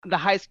the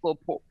high school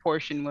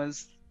portion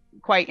was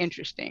quite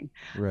interesting,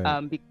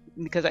 Right.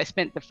 because I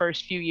spent the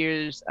first few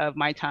years of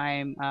my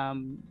time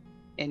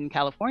in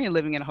California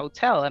living in a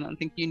hotel. I don't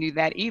think you knew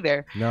that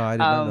either. No, I did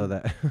not know Um,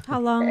 that. How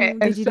long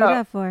and did you do so,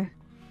 that for?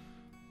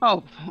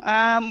 oh,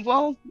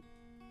 well,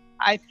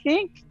 I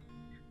think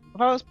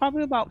I was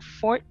probably about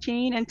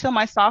 14 until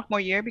my sophomore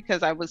year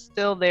because I was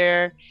still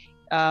there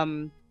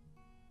um,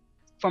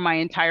 for my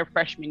entire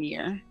freshman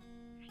year.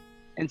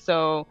 And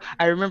so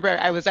I remember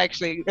I was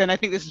actually, and I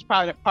think this is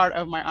probably part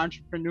of my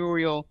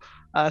entrepreneurial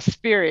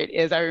spirit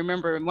is I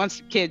remember once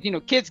the kids,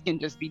 kids can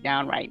just be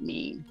downright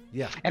mean.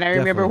 Yeah, And I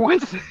remember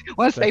definitely.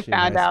 once they Especially in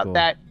high found out school.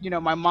 that,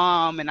 my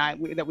mom and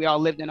that we all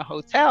lived in a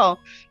hotel,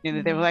 they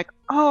were Mhm. like,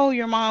 oh,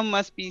 your mom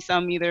must be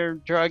some either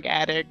drug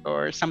addict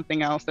or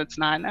something else that's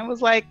not. And I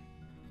was like,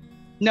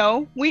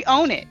 no, we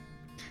own it.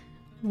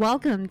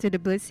 Welcome to the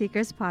Bliss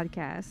Seekers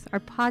podcast.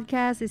 Our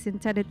podcast is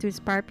intended to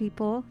inspire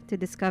people to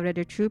discover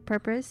their true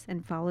purpose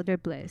and follow their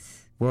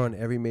bliss. We're on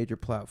every major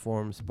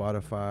platform: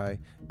 Spotify,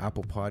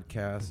 Apple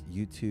Podcasts,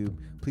 YouTube.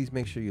 Please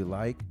make sure you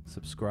like,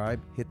 subscribe,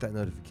 hit that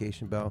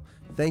notification bell.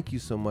 Thank you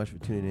so much for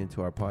tuning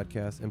into our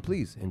podcast, and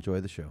please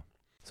enjoy the show.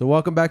 So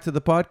welcome back to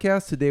the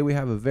podcast. Today we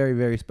have a very,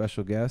 very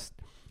special guest.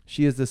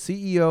 She is the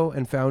CEO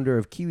and founder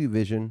of Kiwi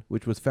Vision,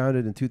 which was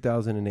founded in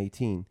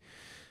 2018.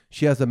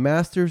 She has a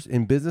master's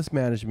in business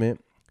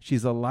management.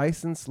 She's a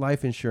licensed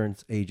life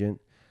insurance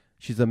agent.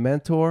 She's a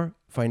mentor,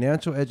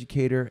 financial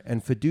educator,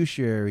 and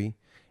fiduciary,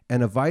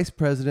 and a vice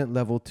president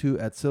level 2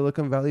 at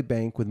Silicon Valley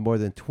Bank with more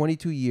than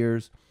 22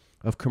 years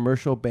of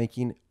commercial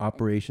banking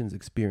operations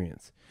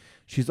experience.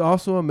 She's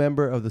also a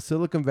member of the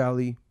Silicon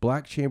Valley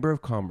Black Chamber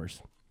of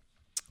Commerce.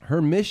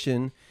 Her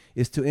mission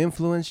is to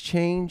influence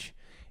change,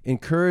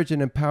 encourage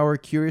and empower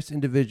curious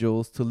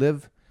individuals to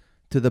live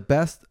to the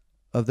best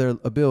of their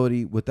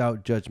ability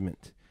without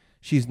judgment.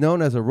 She's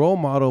known as a role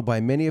model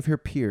by many of her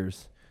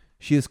peers.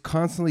 She is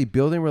constantly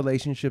building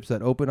relationships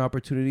that open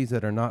opportunities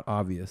that are not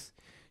obvious.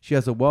 She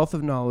has a wealth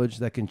of knowledge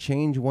that can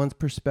change one's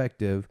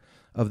perspective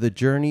of the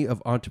journey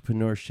of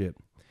entrepreneurship.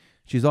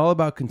 She's all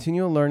about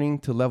continual learning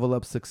to level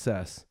up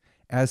success.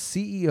 As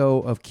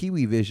CEO of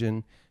Kiwi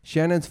Vision,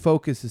 Channon's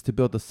focus is to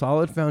build a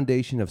solid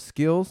foundation of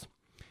skills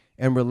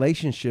and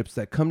relationships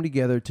that come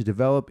together to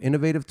develop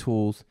innovative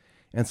tools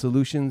and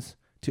solutions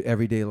to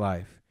everyday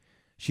life.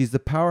 She's the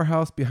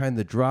powerhouse behind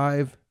the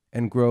drive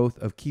and growth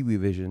of Kiwi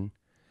Vision.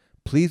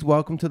 Please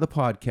welcome to the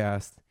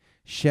podcast,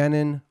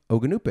 Channon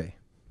Ogunn.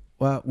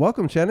 Well,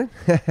 welcome, Channon.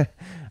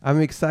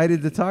 I'm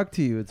excited to talk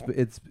to you.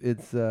 It's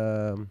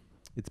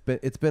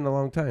been a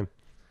long time.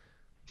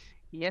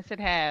 Yes, it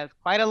has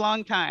quite a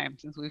long time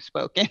since we've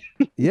spoken.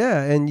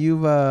 Yeah, and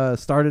you've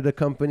started a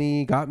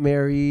company, got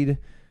married,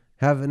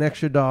 have an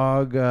extra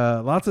dog,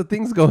 lots of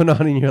things going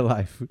on in your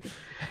life.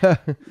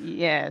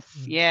 Yes,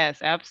 yes,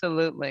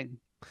 absolutely.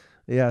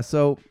 Yeah,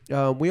 so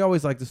we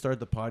always like to start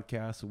the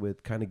podcast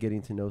with kind of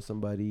getting to know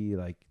somebody,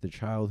 like their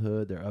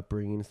childhood, their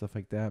upbringing, and stuff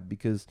like that,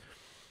 because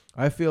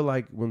I feel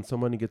like when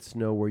someone gets to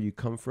know where you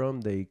come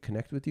from, they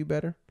connect with you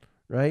better,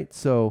 right?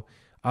 So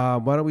why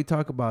don't we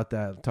talk about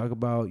that? Talk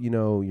about,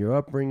 your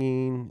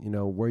upbringing,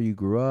 where you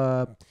grew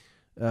up.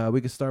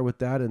 We could start with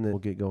that, and then we'll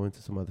get going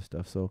into some other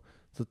stuff. So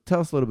tell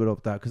us a little bit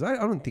about that, because I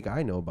don't think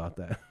I know about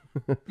that.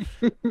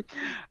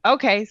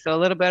 Okay, so a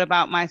little bit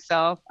about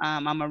myself.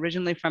 I'm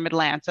originally from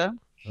Atlanta.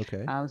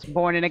 Okay. I was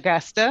born in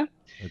Augusta.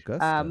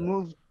 Augusta.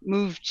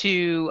 Moved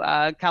to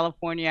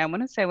California. I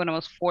want to say when I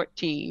was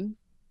 14.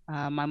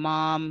 My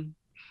mom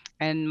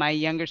and my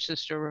younger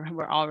sister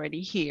were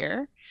already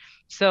here.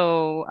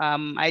 So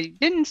I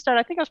didn't start.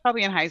 I think I was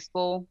probably in high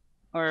school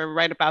or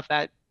right about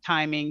that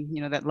timing.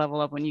 That level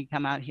up when you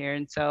come out here.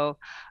 And so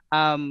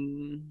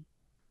um,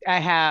 I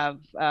have,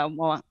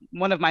 well,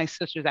 one of my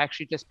sisters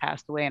actually just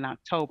passed away in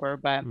October,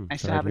 but I still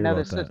Sorry to have hear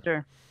another about that.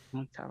 sister.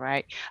 That's all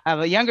right. I have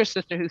a younger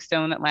sister who's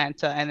still in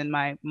Atlanta, and then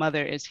my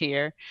mother is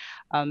here.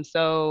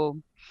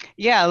 So,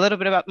 yeah, a little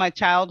bit about my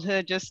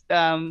childhood. Just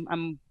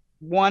I'm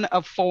one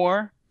of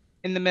four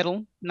in the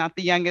middle, not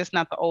the youngest,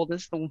 not the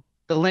oldest,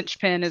 the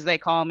linchpin, as they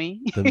call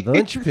me. The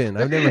linchpin.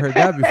 I've never heard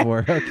that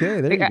before.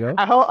 Okay, there you go.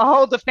 I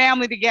hold the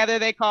family together.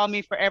 They call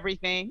me for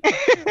everything.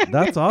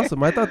 That's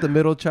awesome. I thought the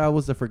middle child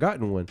was the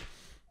forgotten one.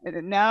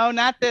 No,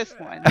 not this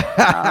one.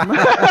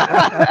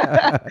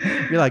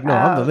 You're like, no,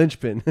 I'm the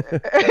linchpin.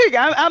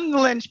 I'm the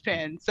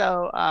linchpin.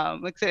 So,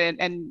 like I said,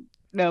 and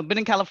been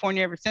in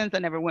California ever since. I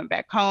never went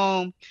back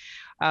home.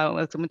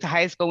 Went to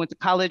high school, went to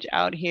college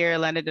out here,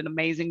 landed an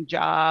amazing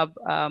job.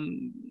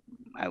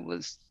 I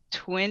was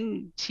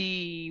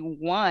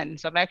 21.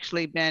 So I've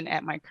actually been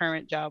at my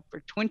current job for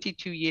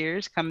 22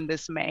 years come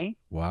this May.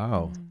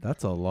 Wow,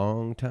 that's a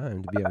long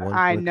time to be at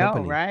I one know,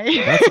 company.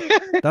 right?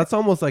 That's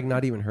almost like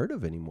not even heard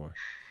of anymore.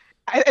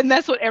 And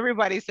that's what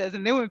everybody says.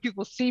 And then when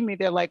people see me,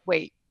 they're like,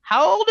 wait,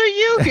 how old are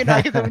you?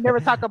 Because we never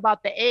talk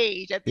about the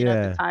age at the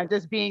Yeah. time,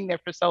 just being there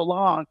for so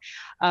long.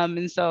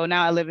 And so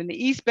now I live in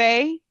the East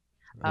Bay,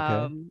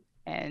 Okay.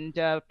 and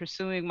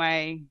pursuing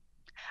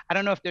I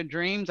don't know if they're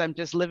dreams. I'm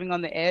just living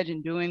on the edge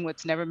and doing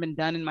what's never been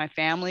done in my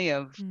family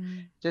of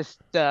just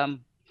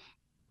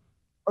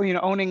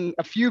owning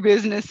a few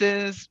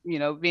businesses,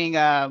 being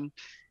an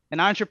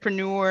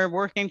entrepreneur,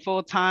 working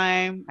full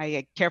time.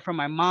 I care for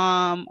my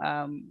mom,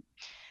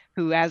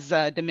 who has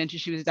dementia.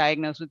 She was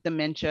diagnosed with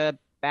dementia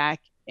back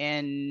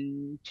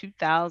in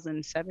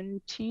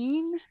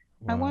 2017,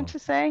 I want Wow. to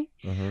say.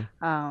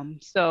 Uh-huh.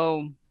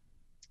 So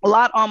a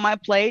lot on my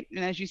plate.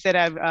 And as you said,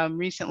 I've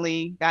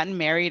recently gotten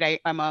married.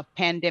 I'm a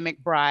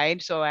pandemic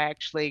bride. So I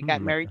actually got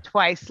Hmm. married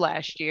twice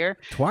last year.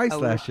 Twice We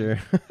were last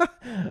year.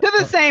 to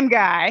the same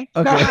guy.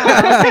 No. Okay.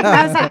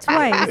 How's it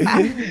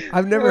twice?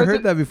 I've It never was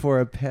heard that before.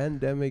 A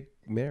pandemic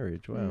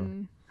marriage. Wow.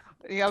 Mm,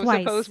 I was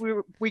supposed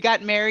twice. we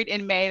got married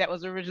in May. That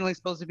was originally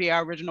supposed to be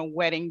our original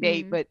wedding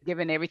date, Mm, but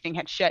given everything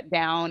had shut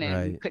down and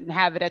Right. couldn't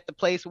have it at the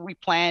place where we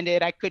planned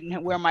it, I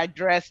couldn't wear my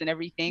dress and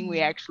everything. We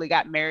mm, actually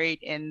got married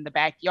in the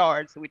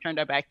backyard, so we turned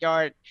our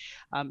backyard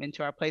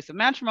into our place of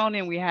matrimony,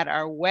 and we had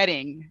our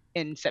wedding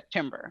in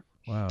September,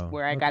 Wow.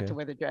 where I got to Okay.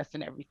 wear the dress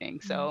and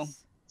everything. So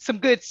nice. some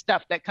good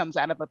stuff that comes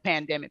out of a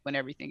pandemic when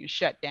everything is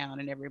shut down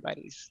and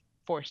everybody's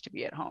forced to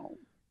be at home.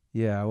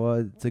 Yeah, well,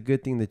 it's a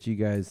good thing that you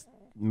guys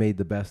made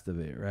the best of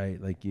it, right?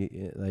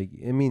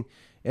 I mean,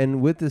 and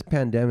with this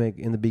pandemic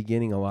in the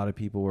beginning, a lot of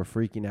people were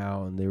freaking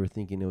out and they were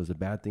thinking it was a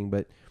bad thing,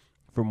 but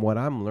from what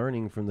I'm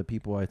learning from the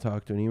people I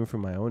talk to and even from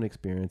my own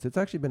experience, it's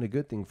actually been a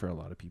good thing for a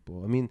lot of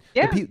people. I mean,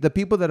 Yeah, the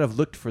people that have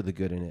looked for the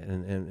good in it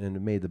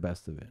and made the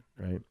best of it,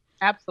 right?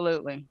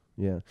 absolutely.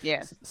 Yeah.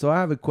 Yes. So I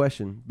have a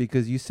question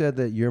because you said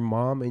that your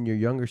mom and your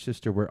younger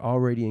sister were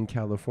already in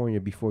California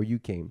before you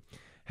came.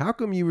 How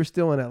come you were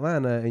still in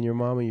Atlanta and your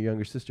mom and your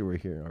younger sister were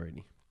here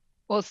already?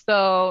 Well,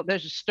 so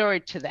there's a story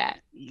to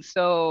that.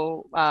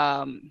 So,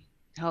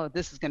 oh,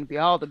 this is going to be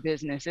all the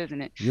business,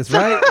 isn't it? That's So,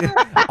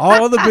 right.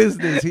 All the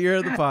business here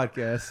at the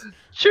podcast.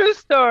 true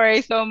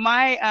story. So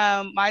my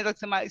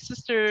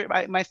sister,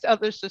 my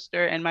other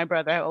sister, and my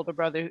brother, I have an older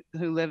brother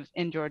who lives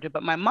in Georgia,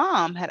 but my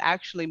mom had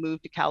actually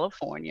moved to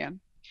California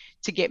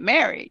to get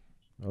married.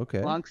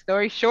 Okay. Long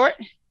story short,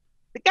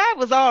 the guy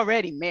was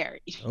already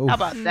married. How Oh,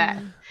 about that?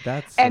 Mm,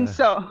 that's And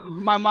so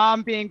my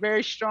mom, being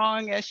very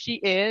strong as she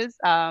is,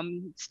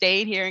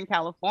 stayed here in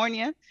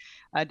California,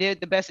 did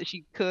the best that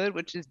she could,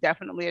 which is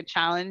definitely a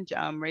challenge,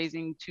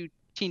 raising two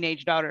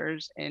teenage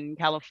daughters in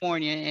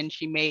California, and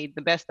she made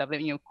the best of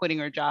it, quitting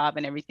her job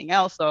and everything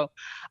else. So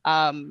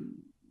um,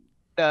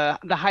 the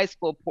high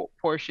school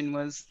portion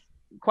was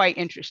quite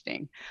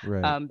interesting,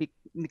 right.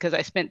 because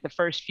I spent the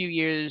first few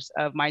years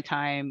of my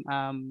time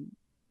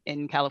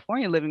in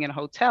California living in a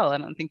hotel. I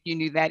don't think you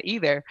knew that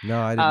either.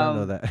 No, I did not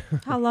know Um, that.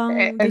 how long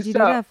and did you do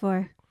so, that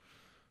for?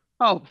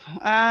 oh,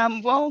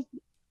 well,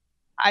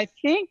 I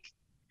think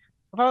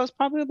I was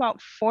probably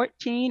about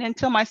 14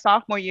 until my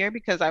sophomore year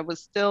because I was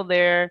still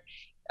there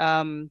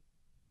um,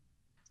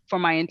 for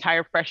my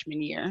entire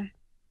freshman year.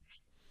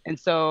 And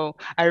so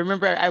I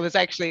remember I was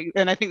actually,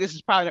 and I think this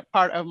is probably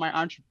part of my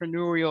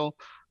entrepreneurial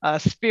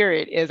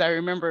spirit, is I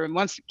remember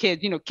once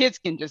kids, kids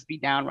can just be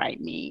downright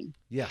mean.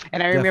 Yeah,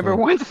 And I remember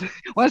definitely.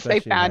 once they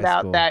Especially in high found out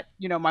school. that,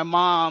 my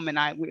mom and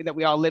that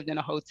we all lived in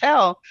a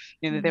hotel,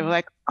 they were Mm,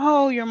 like,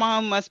 oh, your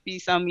mom must be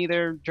some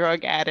either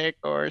drug addict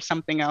or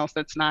something else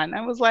that's not. And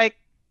I was like,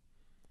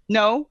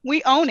 no,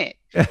 we own it.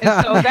 And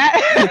so yeah.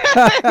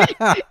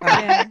 that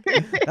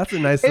That's a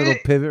nice little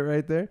it, pivot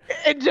right there.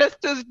 it just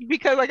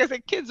because, like I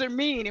said, kids are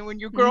mean, and when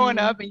you're growing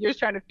Mm, up and you're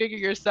trying to figure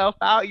yourself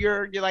out,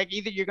 you're like,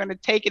 either you're going to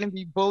take it and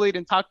be bullied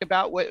and talked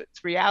about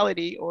what's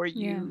reality, or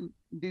yeah. you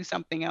do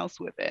something else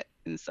with it.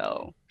 And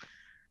so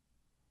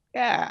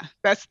yeah,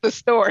 that's the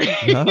story.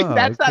 Oh,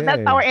 That's how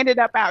okay. I ended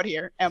up out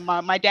here. And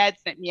my dad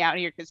sent me out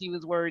here because he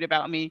was worried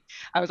about me.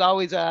 I was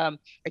always a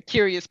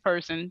curious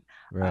person.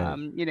 Right.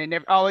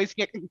 Never always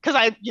get, because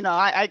I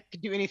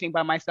could do anything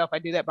by myself. I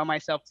do that by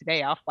myself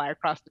today. I'll fly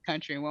across the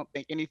country and won't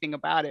think anything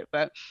about it.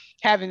 But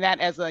having that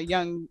as a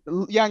young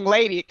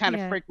lady, it kind of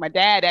Yeah. freaked my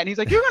dad out. And he's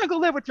like, "You're gonna go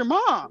live with your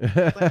mom."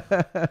 I was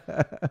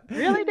like,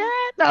 really,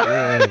 Dad? No.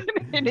 Right.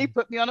 And he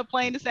put me on a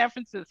plane to San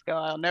Francisco.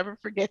 I'll never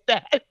forget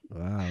that.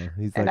 Wow.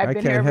 He's And like, I've I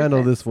been here can't ever handle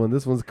since. this one.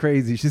 This one's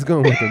crazy. She's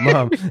going with her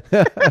mom.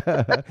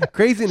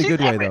 Crazy in a She's good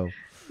way, though.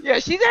 Yeah,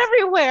 she's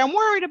everywhere. I'm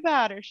worried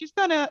about her. She's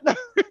gonna.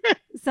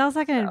 Sounds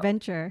like an So,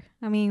 adventure.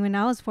 I mean, when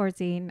I was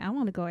 14, I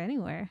want to go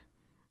anywhere.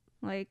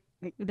 Like,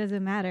 it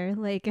doesn't matter.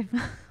 Like, if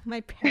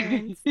my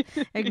parents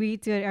agree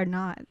to it or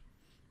not.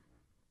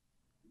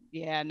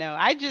 yeah, no,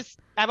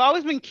 I've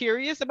always been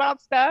curious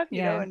about stuff,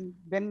 Yeah. and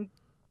been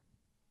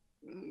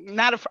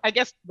not, I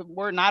guess the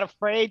word not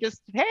afraid,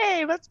 just,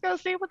 hey, let's go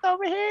see what's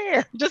over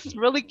here. Just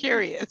really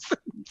curious.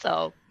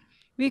 So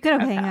We could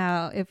have that's hang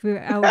how. out if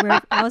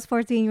I was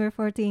 14, you were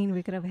 14.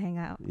 We could have hang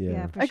out. Yeah.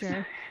 Yeah, for Ex-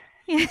 sure.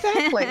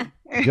 Exactly.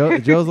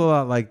 Joe's a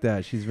lot like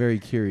that. She's very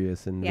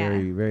curious and Yeah.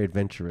 very, very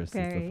adventurous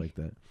and stuff Very. like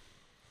that.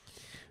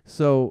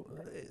 So,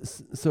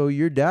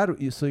 your dad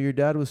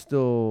was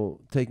still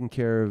taking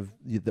care of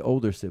the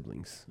older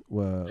siblings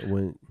Uh,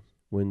 when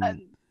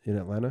in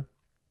Atlanta.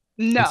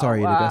 I'm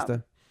sorry, no, in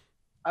Augusta.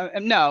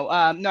 no.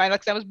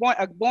 Alex, I was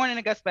born in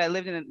Augusta, but I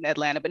lived in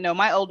Atlanta. But no,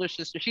 my older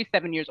sister, she's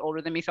 7 years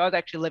older than me, so I was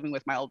actually living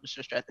with my older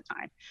sister at the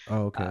time.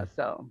 Oh, okay.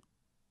 So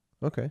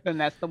Okay. And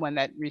that's the one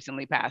that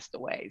recently passed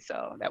away.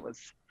 So that was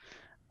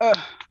uh,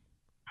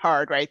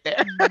 hard right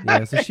there.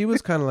 Yeah. So she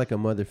was kind of like a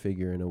mother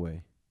figure in a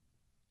way.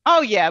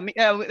 Oh yeah,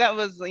 that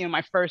was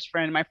my first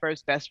friend, my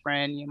first best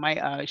friend.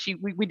 My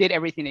we did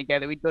everything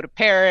together. We'd go to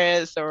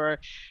Paris or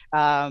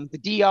the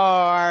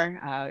DR,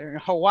 or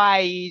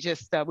Hawaii.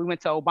 Just we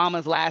went to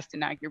Obama's last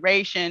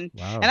inauguration.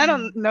 And Wow. I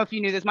don't know if you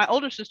knew this. My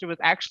older sister was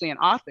actually an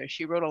author.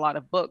 She wrote a lot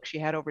of books. She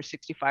had over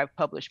 65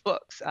 published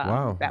books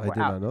Wow. that I were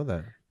did out. not know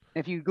that.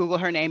 If you Google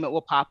her name, it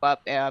will pop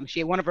up.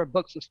 One of her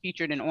books was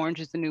featured in Orange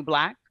Is the New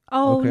Black.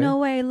 Oh, Okay. no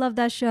way. I love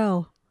that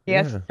show.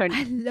 Yes, Yeah. her,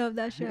 I love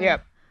that show.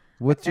 yep,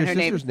 What's and your her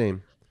name sister's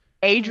name?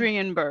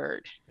 Adrian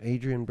Bird.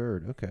 Adrian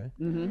Bird. Okay. Good.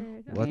 We'll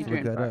have to look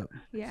Adrian that Bird. up.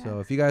 Yeah. So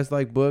if you guys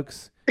like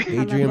books, I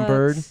love Adrian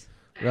Bird, books.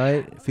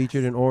 right?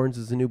 Featured in Orange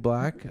is the New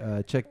Black.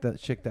 Check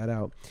that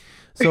out.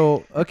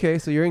 So okay,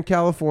 so you're in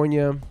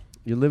California,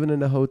 you're living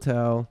in a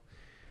hotel,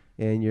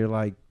 and you're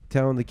like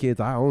telling the kids,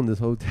 "I own this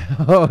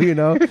hotel."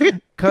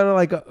 Kind of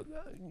like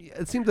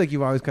it seems like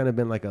you've always kind of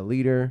been like a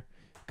leader,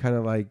 kind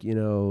of like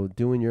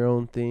doing your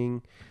own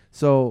thing.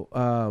 So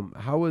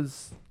how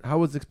was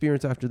the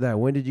experience after that?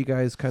 When did you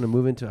guys kind of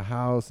move into a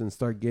house and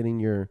start getting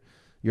your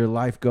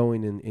life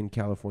going in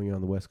California on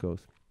the West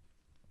Coast?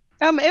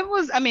 It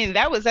was, I mean,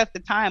 that was at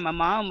the time. My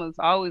mom was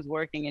always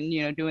working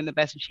and, doing the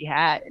best that she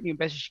had,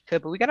 best that she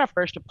could. But we got our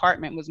first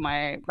apartment was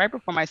right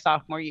before my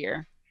sophomore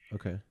year.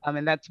 Okay.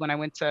 And that's when I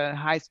went to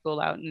high school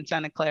out in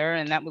Santa Clara.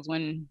 And that was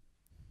when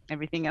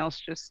everything else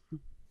just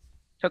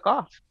took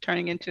off,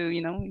 turning into,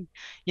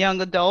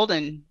 young adult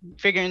and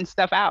figuring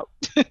stuff out.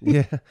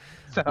 Yeah.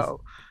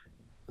 So,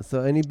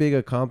 So any big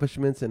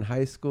accomplishments in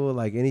high school,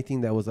 like anything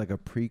that was like a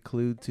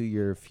prelude to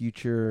your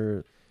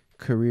future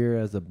career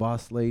as a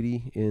boss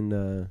lady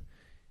in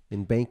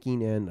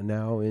banking and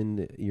now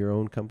in your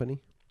own company?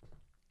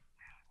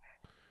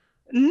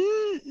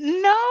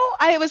 No,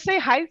 I would say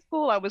high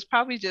school. I was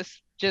probably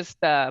just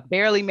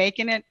barely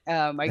making it.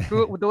 I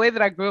grew up the way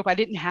that I grew up. I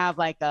didn't have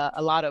like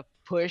a lot of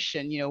push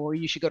and where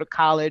you should go to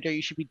college or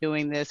you should be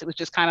doing this. It was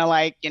just kind of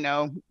like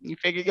you'll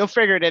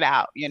figure it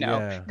out.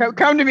 Yeah.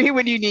 Come to me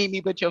when you need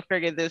me, but you'll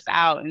figure this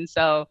out. And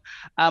so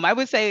I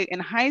would say in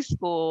high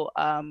school,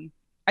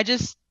 I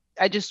just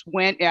I just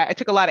went. Yeah, I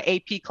took a lot of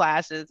AP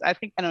classes. I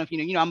don't know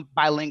if I'm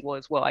bilingual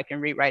as well. I can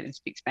read, write, and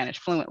speak Spanish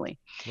fluently.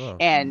 Oh,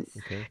 And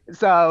okay.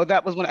 so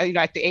that was when I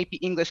took AP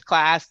English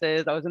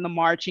classes. I was in the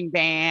marching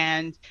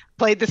band,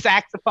 played the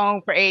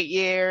saxophone for 8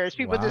 years.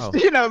 People just,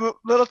 Wow.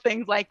 little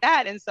things like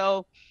that. And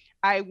so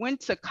I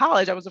went to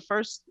college. I was the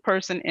first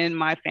person in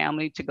my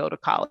family to go to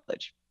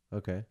college.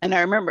 Okay. And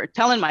I remember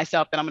telling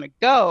myself that I'm going to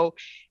go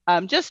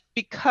just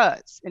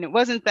because. And it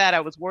wasn't that I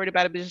was worried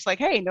about it, but just like,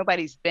 hey,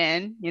 nobody's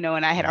been,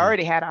 and I had Mhm.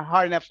 already had a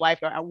hard enough life.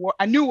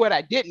 I knew what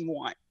I didn't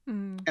want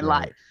Mm. in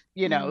Right.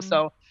 life.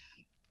 So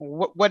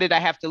what did I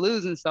have to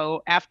lose? And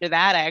so after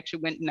that, I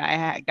actually went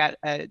and got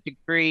a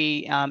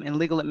degree in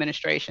legal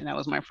administration. That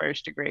was my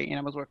first degree. And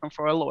I was working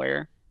for a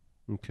lawyer.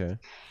 Okay.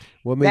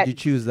 What made That you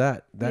choose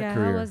that Yeah,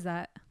 career? how was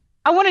that?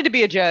 I wanted to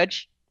be a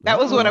judge. That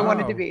was Oh, what I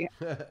wanted to wow. be.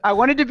 I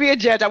wanted to be a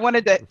judge. I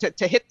wanted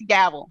to hit the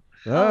gavel.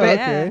 Oh, But-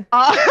 okay.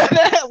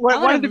 I Wanted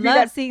would to have be loved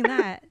that. seeing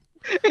that.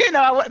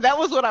 That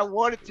was what I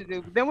wanted to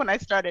do. But then when I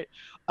started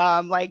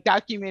like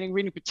documenting,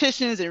 reading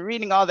petitions and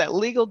reading all that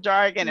legal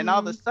jargon and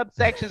all the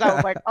subsections, I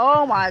was like,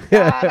 oh my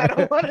God, I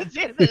don't want to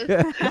do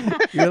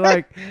this. You're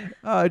like,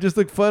 oh, it just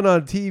looked fun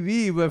on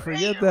TV, but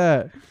forget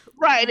that.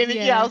 Right. And then,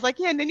 I Yeah. was like,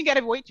 and then you got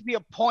to wait to be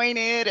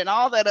appointed and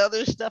all that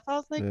other stuff. I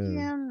was like,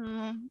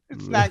 Yeah.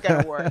 it's not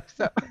going to work.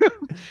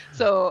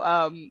 So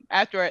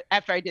after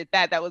I did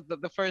that, that was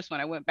the first one.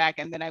 I went back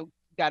and then I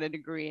got a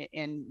degree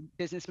in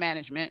business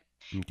management.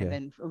 Okay. And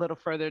then a little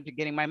further to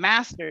getting my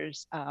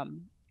master's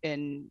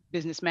in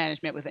business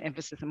management with an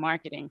emphasis in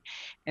marketing.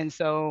 And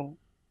so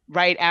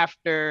right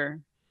after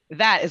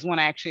that is when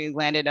I actually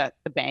landed at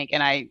the bank,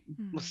 and I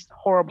was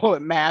horrible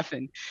at math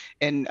and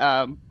in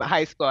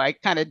high school. I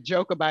kind of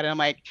joke about it. I'm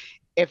like,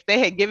 if they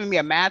had given me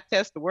a math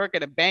test to work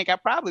at a bank, I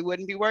probably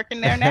wouldn't be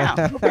working there now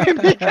because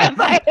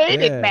I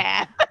hated Yeah.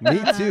 math. Me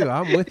too.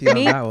 I'm with you on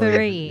Me that one.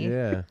 three.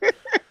 Yeah.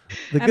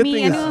 The I good mean,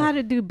 thing I is, know how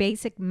to do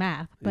basic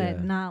math, but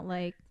Yeah. not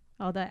like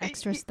all the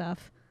extra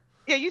stuff.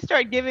 Yeah, you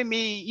start giving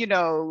me,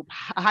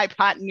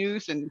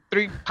 hypotenuse and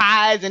 3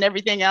 pies and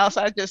everything else.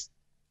 I just,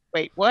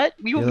 wait, what?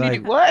 You want me to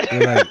do what?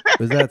 you're like,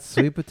 was that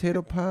sweet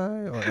potato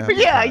pie or apple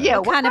Yeah, pie? yeah.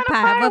 What kind of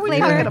pie? are What we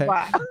flavor?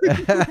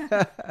 talking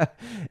about?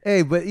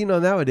 Hey, but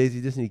nowadays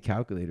you just need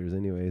calculators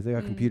anyways. They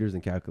got Mm. computers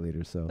and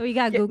calculators, so Oh, you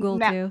got Yeah, Google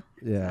now- too.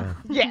 yeah.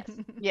 Yes,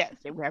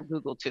 we have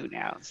Google too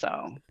now.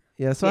 So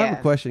Yeah, so I have a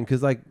Yes. question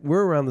because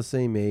we're around the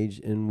same age,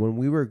 and when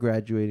we were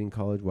graduating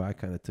college, well, I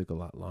kind of took a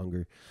lot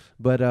longer,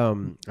 but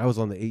I was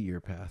on the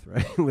 8-year path,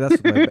 right?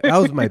 That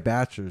was my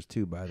bachelor's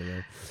too, by the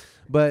way.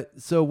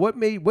 But so what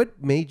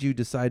made you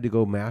decide to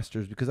go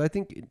master's? Because I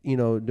think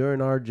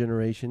during our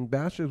generation,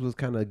 bachelor's was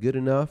kind of good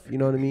enough. You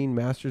know what I mean?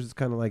 Master's is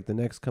kind of like the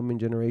next coming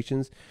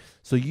generations.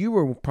 So you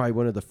were probably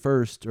one of the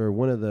first or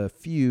one of the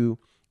few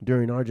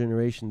during our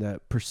generation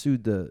that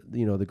pursued the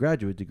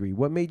graduate degree.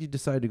 What made you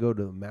decide to go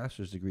to a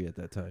master's degree at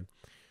that time?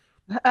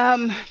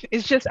 Um,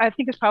 it's just, I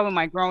think it's probably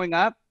my growing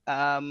up.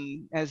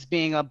 As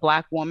being a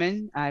Black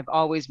woman, I've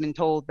always been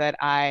told that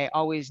I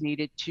always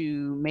needed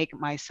to make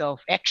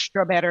myself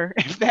extra better,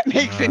 if that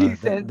makes any That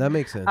sense. that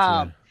makes sense. Yeah.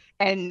 Um,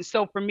 and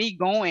so for me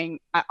going,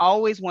 I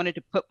always wanted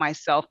to put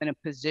myself in a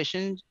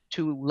position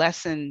to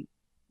lessen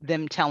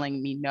them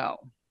telling me no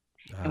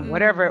and Ah.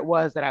 whatever Mm. it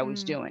was that I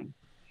was Mm. doing,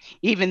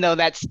 even though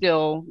that's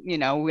still,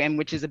 and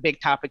which is a big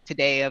topic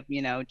today of,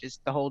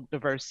 just the whole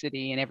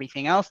diversity and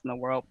everything else in the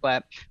world.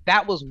 But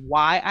that was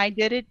why I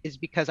did it, is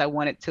because I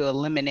wanted to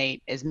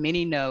eliminate as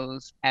many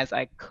no's as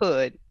I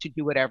could to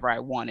do whatever I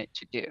wanted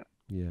to do.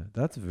 Yeah,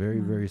 that's very,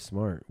 Wow. very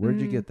smart.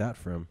 Where'd you Mm. get that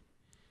from?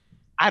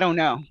 I don't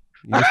know.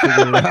 You just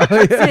figured it out. So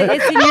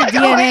it's in your I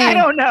DNA.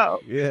 don't know.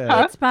 Yeah.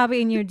 Huh? It's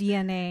probably in your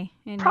DNA.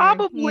 In your, you know what I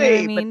Probably,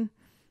 but mean?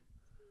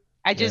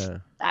 I just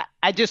Yeah.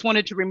 I just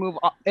wanted to remove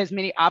as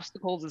many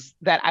obstacles as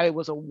that I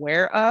was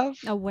aware of,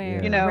 Aware,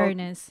 you Yeah. know,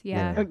 awareness.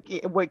 Yeah.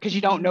 Yeah. because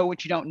you don't Mm-hmm. know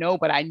what you don't know.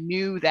 But I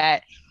knew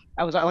that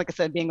I was, like I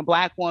said, being a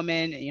Black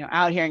woman,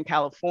 out here in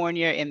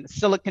California, in the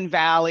Silicon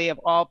Valley of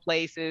all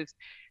places.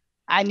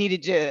 I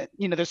needed to,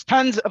 there's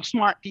tons of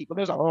smart people.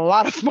 There's a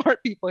lot of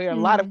smart people here, a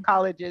lot of Mm.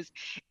 colleges,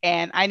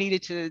 and I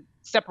needed to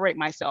separate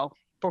myself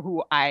for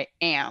who I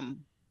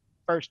am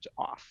first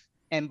off.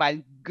 And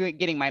by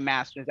getting my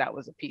master's, that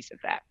was a piece of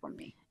that for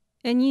me.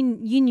 And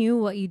you knew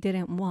what you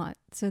didn't want,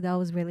 so that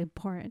was really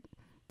important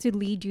to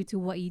lead you to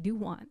what you do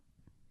want.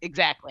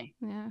 Exactly.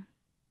 Yeah.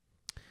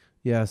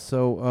 Yeah.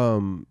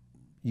 So,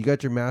 you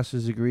got your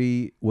master's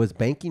degree. Was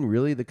banking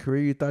really the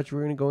career you thought you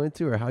were going to go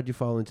into, or how'd you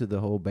fall into the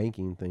whole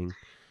banking thing?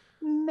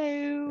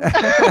 No.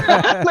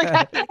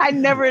 Like I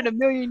never in a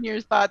million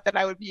years thought that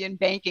I would be in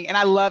banking, and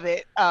I love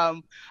it.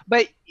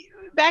 But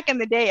back in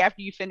the day,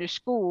 after you finish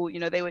school,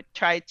 they would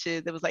try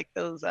to. There was like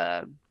those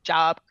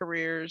job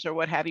careers or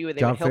what have you, where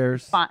they would Job help you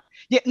fairs. find.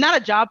 Yeah,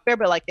 not a job fair,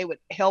 but like they would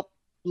help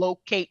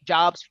locate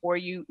jobs for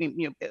you.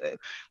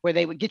 Where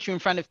they would get you in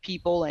front of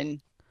people, and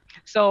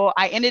so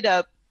I ended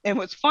up. It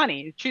was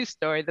funny, true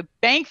story. The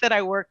bank that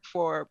I worked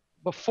for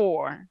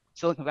before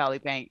Silicon Valley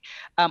Bank,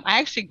 I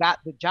actually got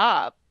the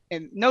job,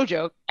 and no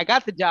joke, I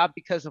got the job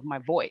because of my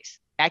voice.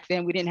 Back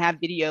then, we didn't have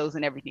videos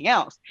and everything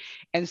else,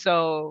 and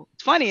so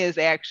it's funny is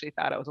they actually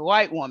thought I was a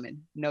white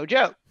woman, no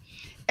joke.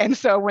 And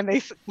so when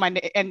my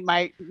name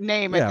at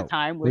the Yeah.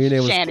 time Well, was your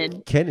name was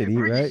Shannon, Kennedy,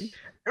 right?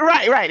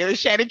 right, it was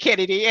Shannon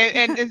Kennedy,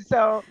 and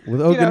so With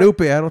you know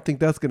Oganupe, I don't think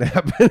that's going to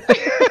happen.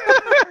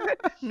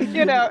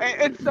 Mm.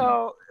 and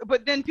so,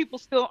 but then people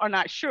still are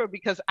not sure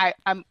because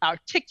I'm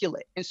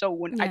articulate. And so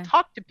when I Yeah.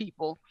 talk to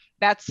people,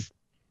 that's,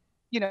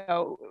 you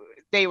know,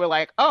 they were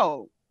like,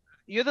 oh,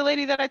 you're the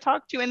lady that I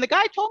talked to. And the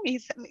guy told me,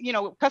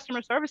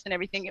 customer service and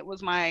everything. It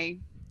was the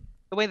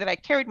way that I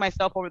carried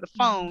myself over the Mm.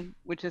 phone,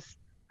 which is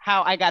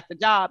how I got the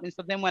job. And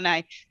so then when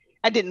I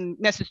didn't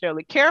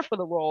necessarily care for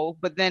the role,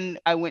 but then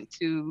I went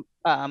to,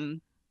 I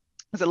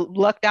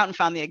lucked out and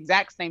found the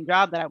exact same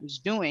job that I was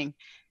doing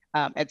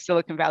at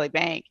Silicon Valley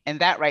Bank. And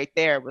that right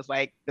there was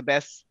like the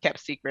best kept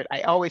secret.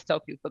 I always tell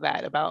people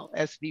that about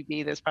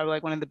SVB. That's probably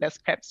like one of the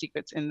best kept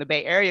secrets in the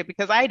Bay Area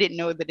because I didn't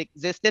know that it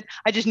existed.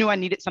 I just knew I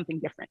needed something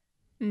different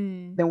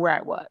Mm. than where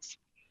I was.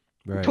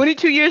 Right.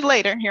 22 years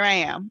later, here I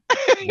am,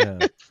 Yeah.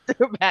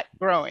 still back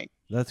growing.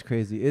 That's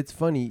crazy. It's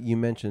funny you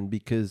mentioned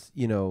because,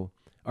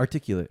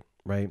 articulate,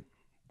 right?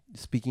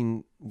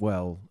 Speaking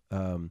well.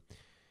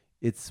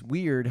 It's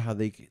weird how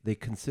they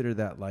consider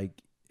that like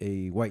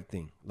a white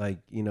thing. Like,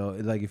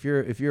 like if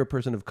you're a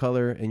person of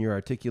color and you're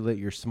articulate,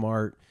 you're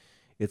smart,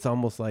 it's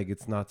almost like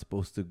it's not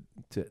supposed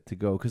to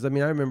go. Cause I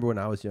mean, I remember when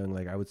I was young,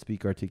 like I would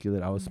speak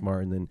articulate, I was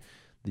smart, and then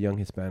the young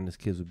Hispanic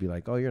kids would be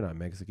like, "Oh, you're not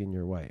Mexican,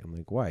 you're white." I'm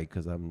like, "Why?"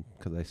 Because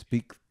I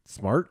speak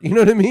smart. You know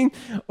what I mean?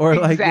 Or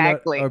like,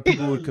 Exactly. or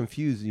people would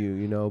confuse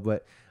you.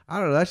 But I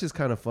don't know. That's just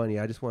kind of funny.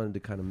 I just wanted to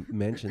kind of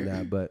mention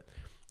that, but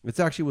it's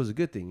actually was a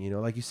good thing.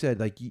 Like you said,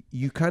 like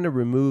you kind of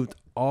removed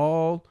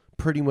all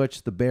pretty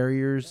much the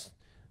barriers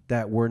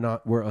that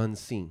were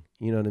unseen.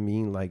 You know what I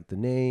mean? Like the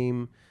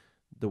name,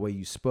 the way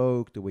you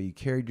spoke, the way you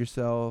carried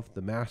yourself,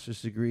 the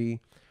master's degree.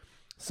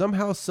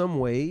 Somehow, some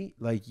way,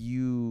 like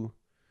you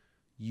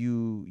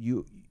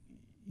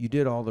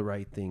did all the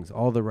right things,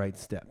 all the right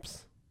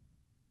steps.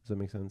 Does that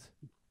make sense?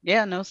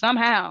 Yeah, no,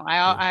 somehow.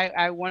 Yeah.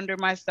 I wonder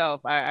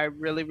myself. I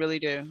really, really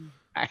do.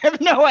 I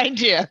have no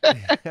idea.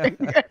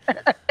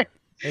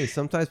 Hey,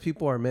 sometimes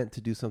people are meant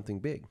to do something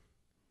big.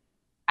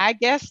 I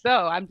guess so.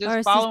 I'm just Or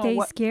to following stay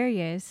what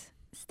curious.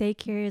 Stay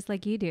curious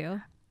like you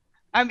do.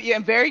 yeah,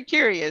 I'm very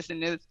curious,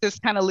 and it's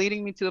just kind of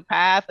leading me to a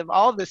path of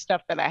all this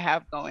stuff that I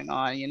have going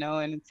on.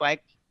 And it's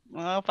like,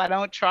 well, if I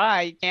don't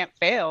try, you can't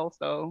fail.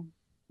 So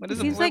what It is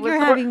it? seems like What's you're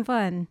the word? having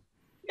fun.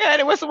 Yeah,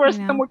 and what's the You worst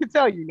know. someone could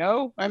tell you?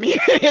 No, I mean,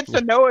 it's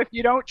a no if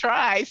you don't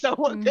try. So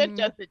what good Hmm.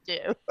 does it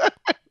do?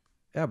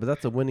 Yeah, but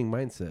that's a winning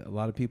mindset. A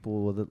lot of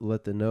people will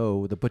let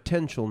the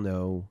potential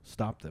no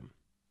stop them.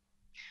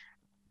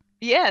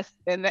 Yes,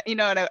 and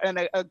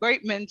a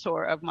great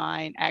mentor of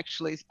mine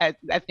actually, I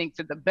think,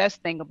 said the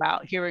best thing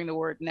about hearing the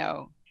word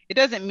no. It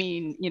doesn't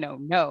mean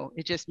no.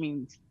 It just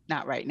means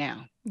not right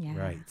now. Yeah.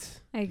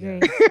 Right. I Yeah.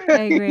 agree.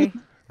 I agree.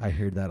 I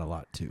heard that a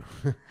lot too,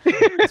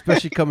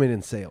 especially coming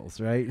in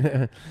sales,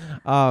 right?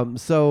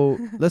 So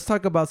let's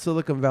talk about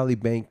Silicon Valley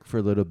Bank for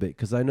a little bit,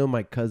 because I know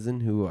my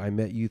cousin, who I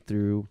met you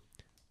through,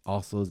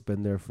 also has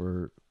been there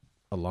for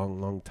a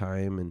long, long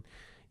time. And,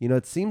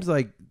 it seems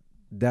like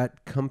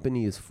that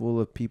company is full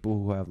of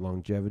people who have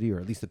longevity, or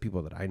at least the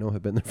people that I know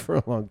have been there for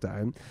a long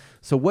time.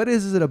 So what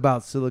is it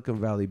about Silicon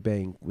Valley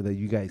Bank that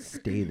you guys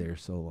stay there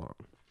so long?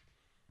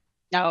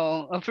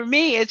 No, for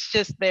me, it's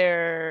just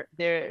their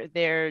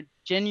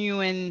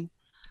genuine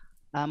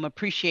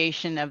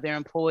appreciation of their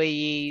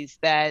employees,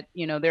 that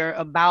they're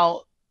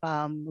about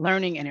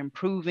learning and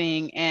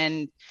improving,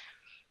 and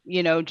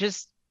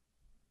just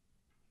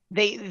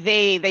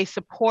they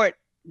support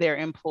their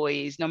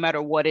employees no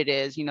matter what it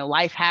is.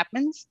 Life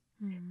happens,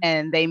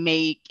 and they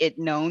make it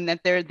known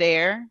that they're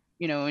there,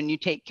 and you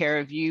take care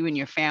of you and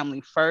your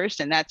family first.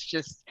 And that's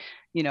just,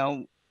 you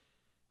know,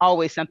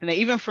 always something that,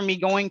 even for me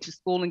going to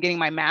school and getting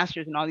my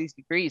master's and all these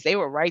degrees, they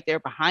were right there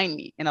behind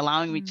me and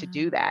allowing me to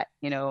do that.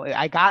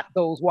 I got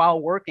those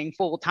while working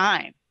full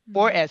time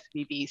for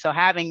SVB. So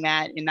having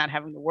that and not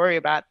having to worry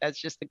about, that's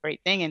just a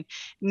great thing. And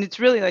it's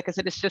really, like I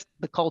said, it's just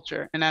the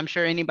culture. And I'm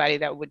sure anybody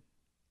that would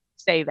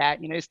say that,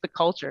 it's the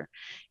culture.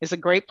 It's a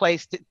great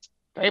place to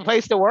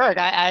work.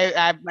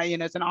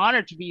 It's an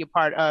honor to be a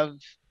part of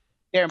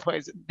their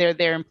employees,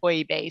 their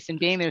employee base, and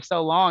being there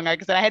so long.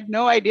 Like I said, I had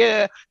no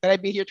idea that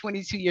I'd be here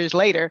 22 years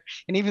later.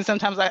 And even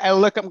sometimes I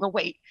look up and go,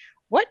 wait,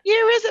 what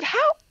year is it?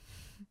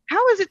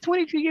 How is it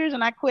 22 years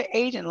and I quit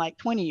agent like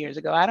 20 years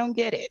ago? I don't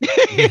get it.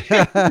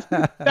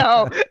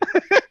 So,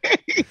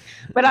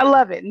 but I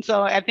love it. And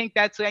so I think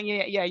that's,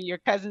 yeah, your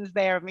cousin's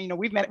there. We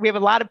have a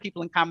lot of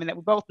people in common that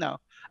we both know,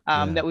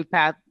 that we've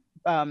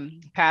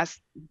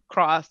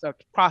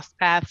crossed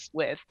paths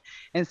with.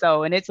 And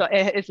so, and it's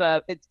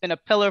been a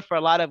pillar for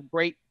a lot of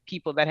great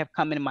people that have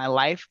come into my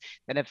life,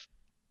 that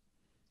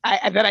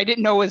I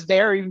didn't know was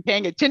there, even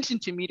paying attention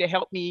to me, to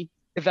help me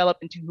develop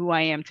into who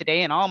I am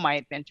today and all my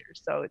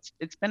adventures. So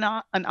it's been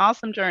an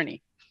awesome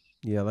journey.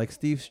 Yeah, like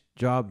Steve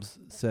Jobs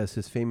says,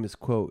 his famous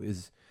quote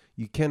is,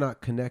 "You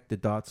cannot connect the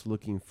dots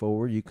looking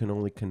forward. You can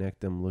only connect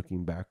them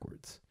looking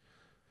backwards."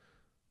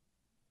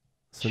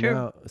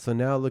 So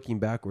now looking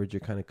backwards,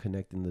 you're kind of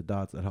connecting the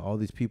dots that all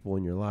these people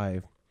in your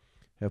life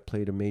have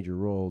played a major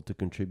role to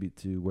contribute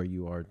to where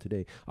you are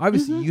today.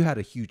 Obviously, you had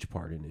a huge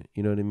part in it.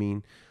 You know what I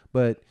mean?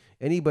 But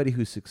anybody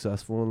who's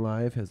successful in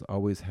life has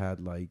always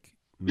had like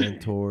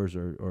mentors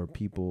or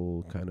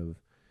people kind of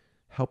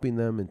helping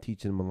them and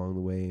teaching them along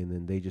the way, and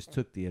then they just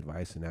took the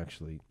advice and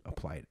actually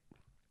applied it.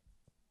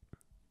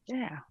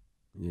 Yeah.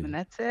 And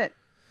that's it.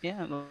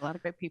 Yeah, a lot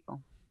of great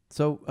people.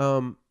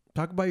 So,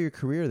 talk about your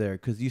career there,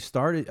 because you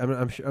started. I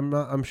mean,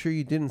 I'm sure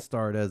you didn't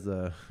start as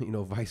a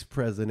vice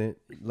president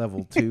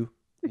level 2.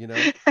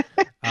 No,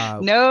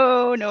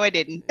 I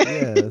didn't.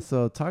 Yeah.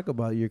 So talk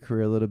about your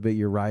career a little bit,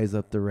 your rise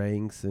up the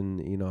ranks,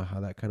 and how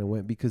that kind of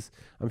went, because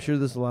I'm sure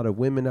there's a lot of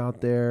women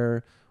out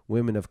there,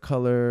 women of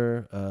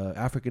color,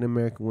 African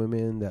American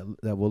women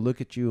that will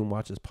look at you and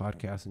watch this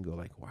podcast and go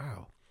like,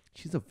 wow,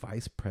 she's a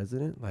vice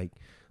president. Like,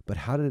 but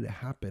how did it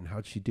happen?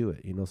 How'd she do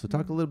it? So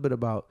talk a little bit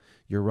about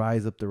your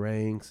rise up the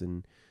ranks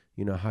and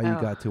how you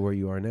got to where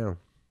you are now,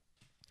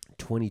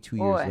 22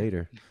 years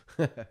later.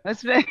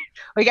 That's very,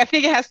 I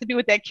think it has to do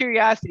with that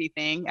curiosity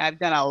thing. I've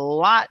done a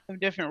lot of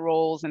different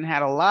roles and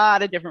had a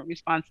lot of different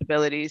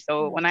responsibilities.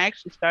 So when I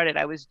actually started,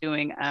 I was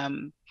doing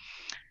kind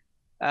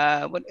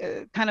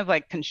of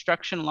like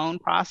construction loan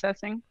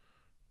processing.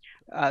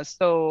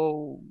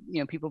 So,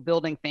 people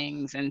building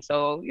things. And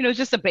so, it's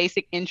just a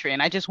basic entry,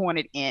 and I just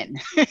wanted in.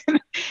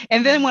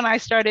 And then when I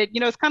started,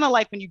 it's kind of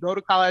like when you go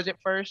to college at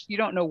first, you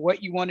don't know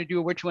what you want to do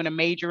or what you want to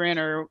major in,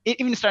 or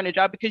even starting a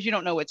job, because you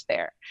don't know what's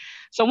there.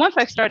 So once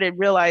I started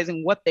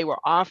realizing what they were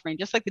offering,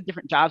 just like the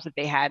different jobs that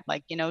they had,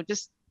 like,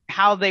 just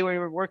how they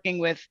were working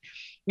with,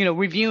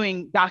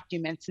 reviewing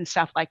documents and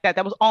stuff like that,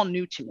 that was all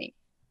new to me.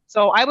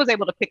 So I was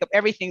able to pick up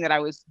everything that I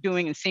was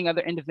doing and seeing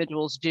other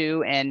individuals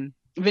do. And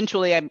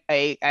eventually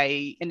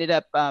I ended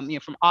up,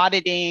 from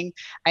auditing,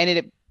 I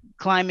ended up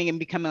climbing and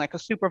becoming like a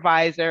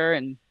supervisor,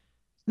 and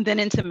then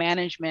into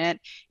management.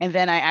 And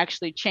then I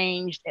actually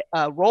changed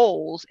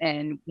roles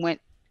and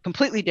went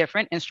completely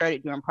different and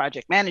started doing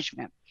project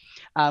management,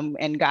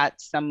 and got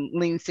some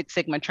Lean Six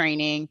Sigma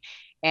training,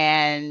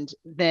 and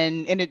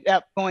then ended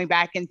up going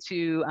back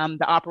into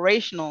the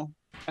operational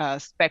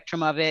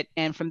spectrum of it.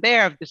 And from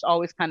there, I've just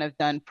always kind of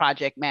done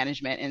project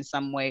management in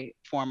some way,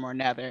 form, or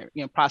another,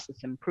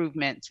 process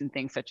improvements and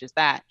things such as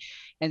that.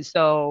 And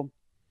so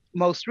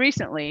most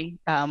recently,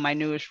 my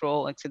newest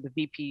role, like I said,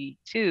 the VP2,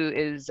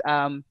 is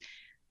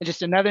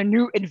just another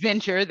new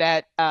adventure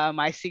that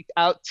I seek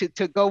out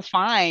to go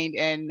find.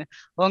 And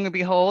lo and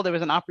behold, there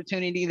was an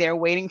opportunity there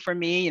waiting for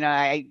me.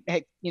 I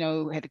had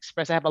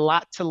expressed I have a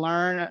lot to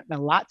learn, a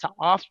lot to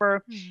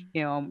offer.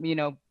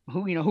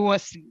 Who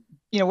wants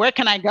to, where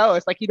can I go?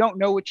 It's like you don't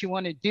know what you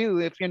want to do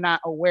if you're not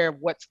aware of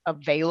what's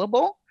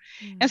available.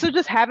 And so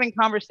just having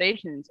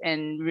conversations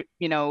and,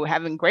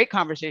 having great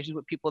conversations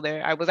with people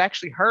there, I was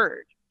actually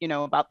heard,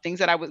 about things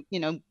that I was,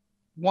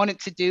 wanted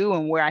to do,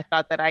 and where I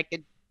thought that I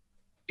could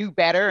do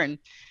better. And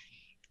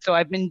so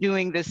I've been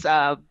doing this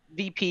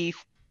VP2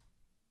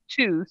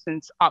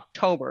 since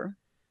October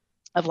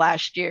of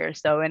last year.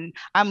 So, and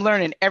I'm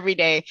learning every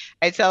day.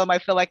 I tell them I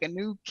feel like a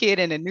new kid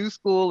in a new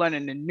school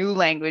learning a new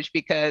language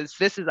because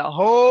this is a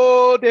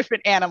whole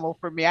different animal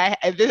for me. I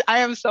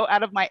am so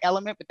out of my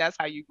element, but that's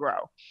how you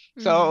grow.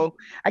 So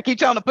I keep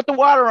telling them, put the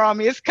water on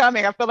me. It's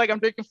coming. I feel like I'm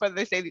drinking from,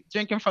 they say,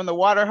 drinking from the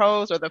water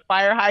hose or the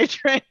fire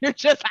hydrant. You're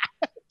just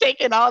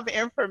taking all the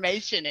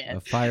information in.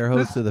 A fire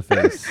hose to the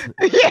face.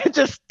 Yeah,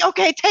 just,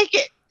 okay, take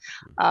it.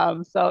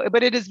 So,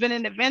 but it has been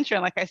an adventure.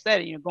 And like I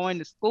said, going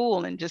to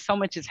school and just so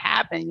much has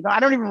happened. I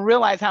don't even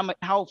realize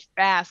how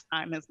fast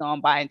time has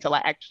gone by until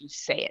I actually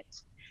say it.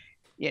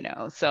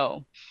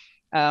 So,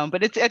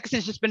 but it's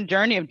just been a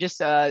journey of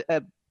just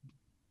a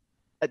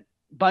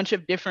bunch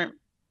of different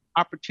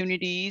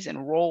opportunities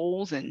and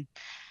roles and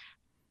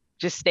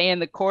just staying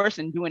the course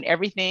and doing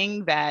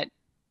everything that,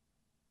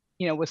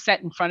 was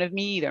set in front of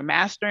me, either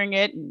mastering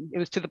it. And it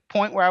was to the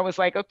point where I was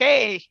like,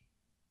 okay,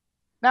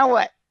 now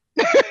what?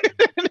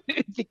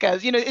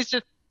 Because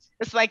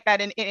it's like that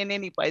in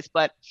any place,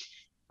 but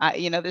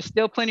there's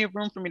still plenty of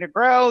room for me to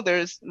grow.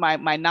 There's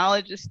my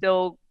knowledge is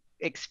still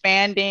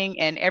expanding,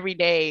 and every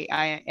day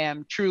I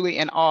am truly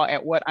in awe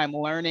at what I'm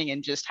learning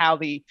and just how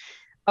the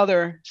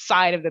other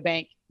side of the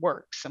bank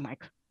works. I'm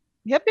like,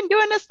 you have been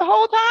doing this the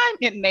whole time,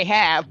 and they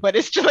have, but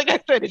it's just like I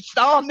said, it's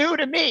all new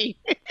to me.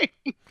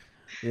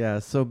 Yeah,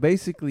 so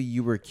basically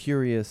you were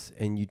curious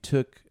and you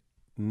took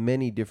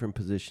many different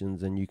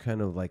positions and you kind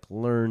of like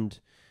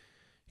learned,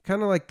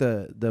 kind of like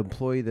the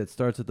employee that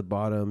starts at the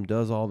bottom,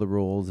 does all the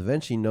roles,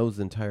 eventually knows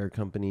the entire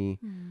company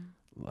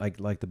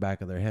like the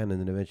back of their hand,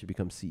 and then eventually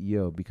becomes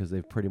CEO because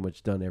they've pretty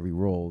much done every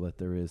role that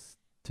there is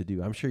to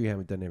do. I'm sure you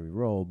haven't done every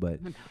role,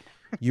 but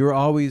you're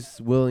always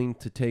willing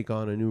to take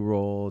on a new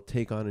role,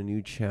 take on a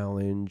new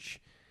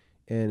challenge,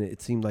 and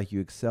it seemed like you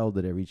excelled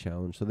at every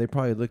challenge. So they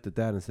probably looked at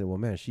that and said, well,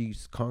 man,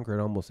 she's conquered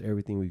almost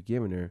everything we've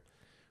given her.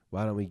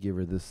 Why don't we give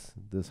her this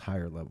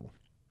higher level?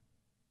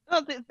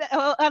 Well,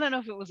 I don't know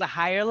if it was a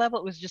higher level.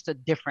 It was just a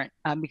different,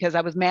 because I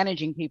was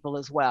managing people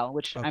as well,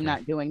 which I'm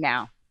not doing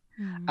now.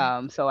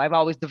 So I've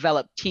always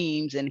developed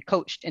teams and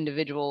coached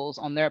individuals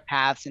on their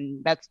paths.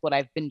 And that's what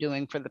I've been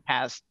doing for the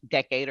past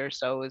decade or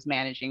so, is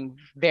managing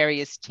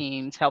various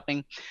teams,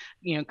 helping,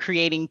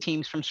 creating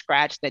teams from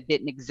scratch that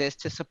didn't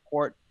exist to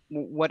support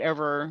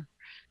whatever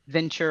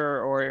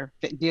venture or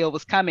deal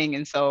was coming.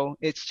 And so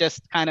it's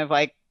just kind of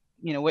like,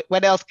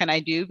 what else can I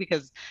do?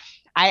 Because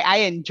I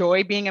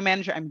enjoy being a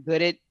manager. I'm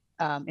good at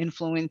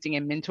influencing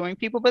and mentoring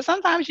people, but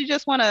sometimes you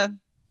just want to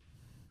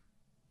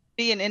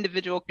be an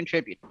individual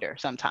contributor.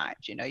 Sometimes,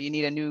 you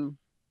need a new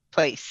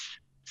place.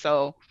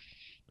 So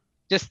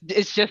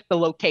it's just the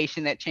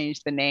location that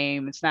changed the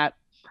name. It's not,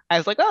 I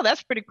was like, oh,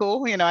 that's pretty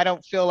cool. I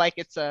don't feel like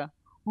it's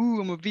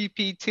I'm a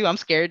VP too. I'm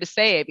scared to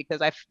say it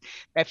because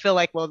I feel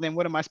like, well, then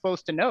what am I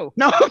supposed to know?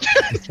 No,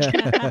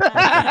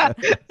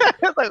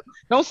 like,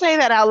 don't say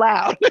that out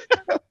loud.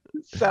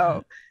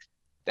 So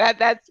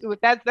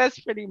that's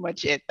pretty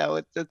much it, though.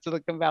 It's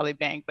Silicon Valley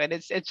Bank, but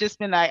it's just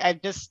been I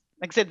just,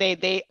 like I said,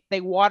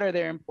 they water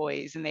their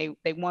employees and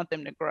they want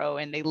them to grow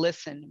and they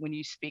listen when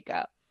you speak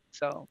up.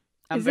 So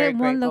I'm Is very it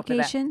one grateful for that.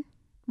 location?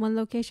 One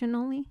location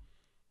only?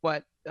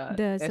 What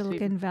The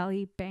Silicon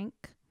Valley Bank?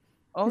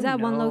 Oh, Is that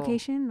one no.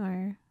 location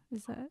or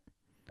is that?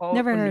 Oh,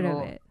 Never heard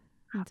no. of it.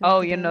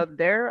 Oh,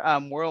 they're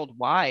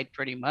worldwide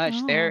pretty much.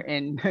 Oh. They're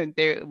in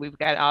we've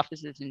got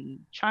offices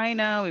in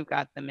China, we've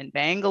got them in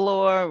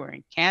Bangalore, we're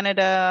in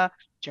Canada,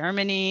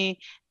 Germany.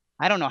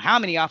 I don't know how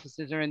many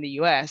offices are in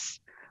the US.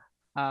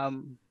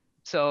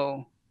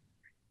 So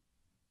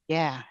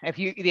yeah,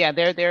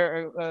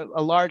 they're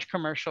a large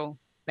commercial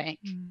bank.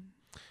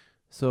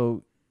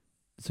 So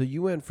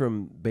you went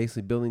from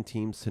basically building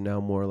teams to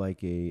now more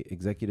like a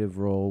executive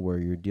role where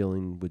you're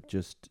dealing with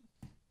just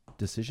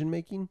decision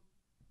making?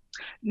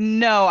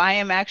 No, I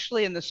am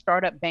actually in the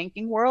startup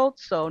banking world.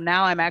 So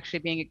now I'm actually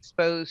being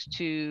exposed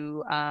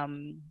to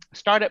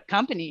startup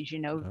companies,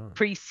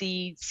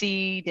 pre-seed,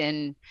 seed,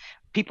 and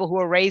people who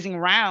are raising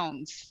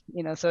rounds,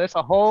 so it's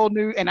a whole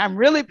new, and I'm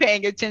really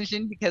paying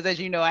attention because, as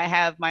you know, I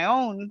have my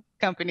own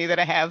company that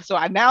I have. So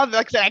now,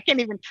 like I said, I can't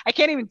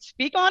even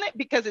speak on it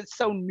because it's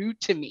so new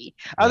to me,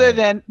 other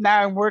than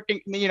now I'm working,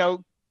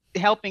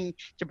 helping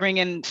to bring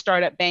in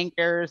startup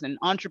bankers and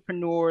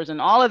entrepreneurs and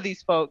all of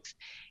these folks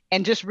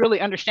and just really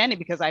understanding,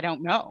 because I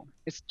don't know.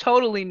 It's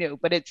totally new,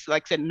 but it's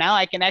like I said, now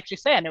I can actually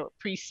say I know what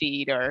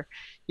pre-seed or,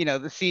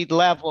 the seed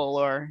level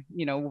or,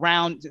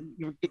 round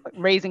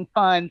raising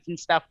funds and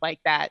stuff like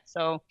that.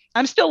 So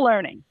I'm still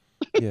learning.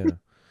 Yeah.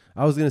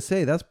 I was going to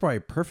say that's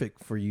probably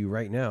perfect for you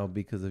right now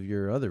because of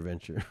your other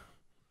venture.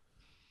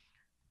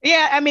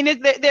 Yeah. I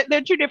mean,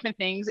 they're two different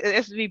things.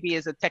 SVB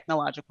is a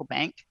technological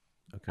bank.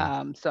 Okay.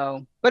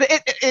 But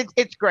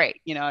it's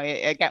great.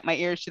 I got my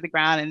ears to the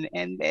ground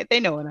and they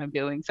know what I'm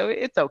doing. So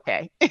it's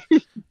okay.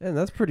 And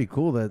that's pretty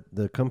cool that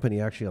the company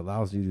actually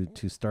allows you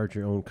to start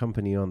your own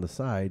company on the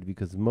side,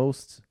 because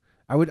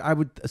I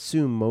would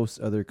assume most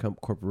other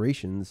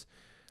corporations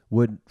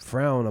would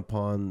frown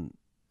upon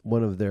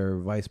one of their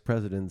vice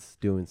presidents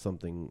doing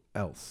something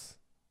else.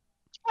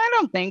 I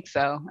don't think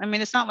so. I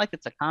mean, it's not like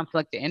it's a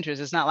conflict of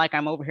interest. It's not like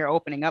I'm over here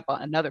opening up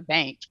another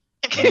bank.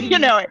 you Mm.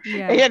 know,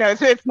 Yeah.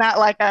 so it's not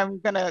like I'm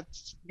gonna,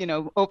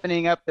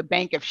 opening up the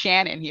Bank of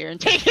Shannon here and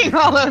taking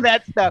all of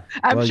that stuff.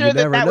 I'm Well, you sure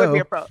that never would be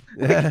a know.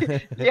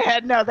 problem. Yeah,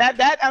 no,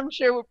 that I'm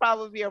sure would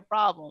probably be a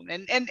problem.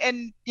 And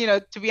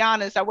to be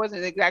honest, I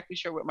wasn't exactly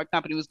sure what my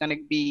company was going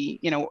to be.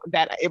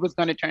 That it was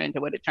going to turn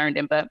into what it turned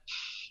in. But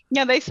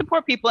yeah, they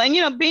support people,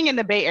 and being in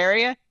the Bay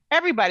Area,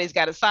 everybody's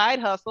got a side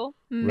hustle.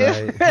 Right.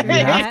 True You have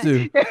that.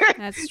 to.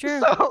 That's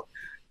true. So,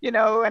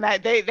 and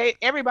they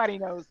everybody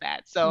knows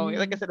that. So,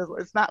 like I Mhm. said,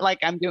 it's not like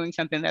I'm doing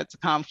something that's a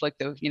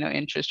conflict of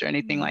interest or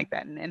anything Mhm. like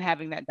that, and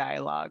having that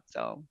dialogue.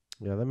 So,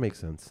 Yeah, that makes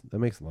sense. That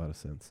makes a lot of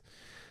sense.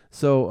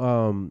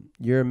 So,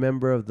 you're a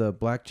member of the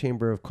Black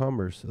Chamber of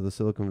Commerce of the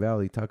Silicon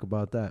Valley. Talk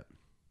about that.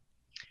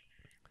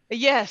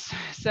 yes,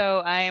 so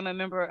I am a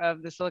member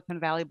of the Silicon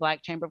Valley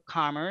Black Chamber of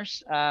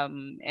Commerce,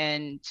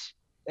 and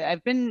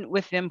I've been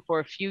with them for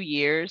a few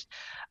years.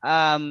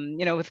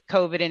 With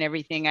COVID and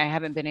everything, I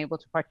haven't been able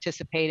to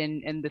participate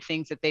in the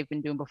things that they've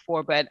been doing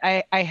before, but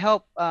I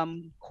help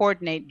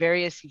coordinate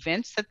various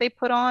events that they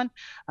put on.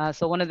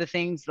 So one of the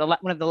things,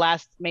 one of the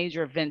last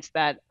major events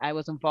that I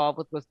was involved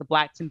with was the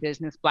Blacks in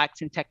Business,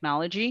 Blacks in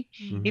Technology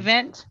Mhm.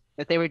 event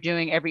that they were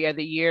doing every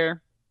other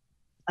year.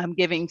 I'm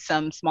giving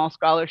some small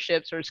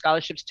scholarships or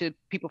scholarships to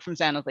people from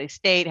San Jose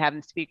State,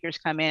 having speakers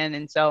come in.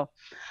 And so,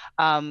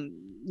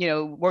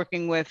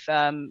 working with,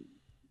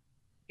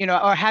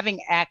 or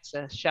having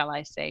access, shall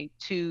I say,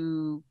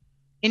 to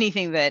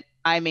anything that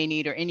I may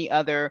need or any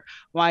other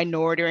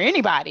minority or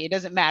anybody. It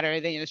doesn't matter.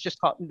 It's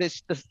just called the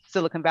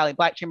Silicon Valley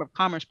Black Chamber of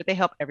Commerce, but they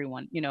help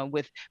everyone,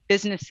 with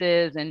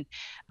businesses and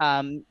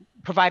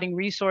providing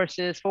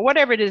resources for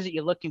whatever it is that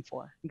you're looking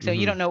for. So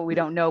you Mm-hmm. don't know what we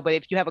don't know, but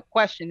if you have a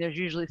question, there's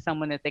usually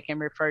someone that they can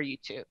refer you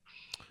to.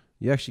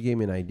 You actually gave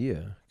me an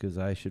idea because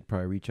I should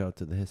probably reach out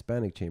to the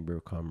Hispanic Chamber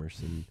of Commerce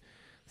and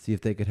see if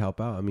they could help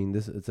out. I mean,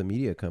 it's a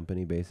media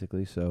company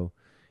basically, so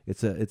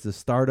it's a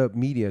startup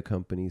media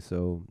company.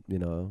 So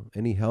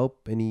any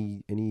help,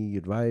 any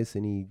advice,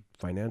 any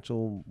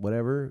financial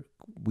whatever,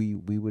 we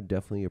would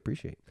definitely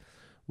appreciate.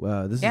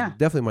 This is Yeah.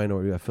 definitely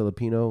minority. We got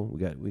Filipino,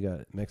 we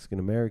got Mexican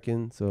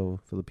American, so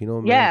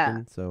Filipino Yeah.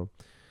 American, so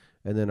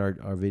and then our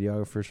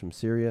videographers from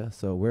Syria.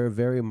 So we're a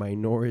very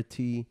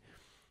minority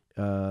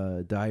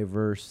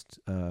diverse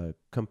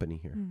company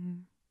here,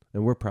 Mhm.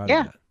 and we're proud of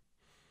Yeah. that.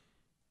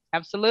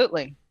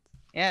 Absolutely.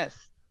 Yes.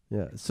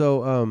 Yeah.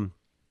 So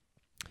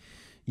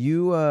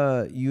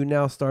you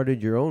now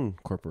started your own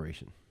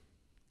corporation,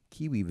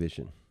 Kiwi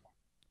Vision.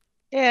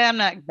 Yeah, I'm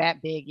not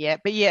that big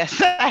yet, but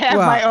yes, I have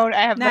my Well, own.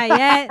 I have Not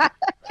yet.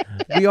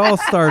 we all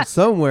start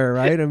somewhere,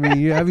 right? I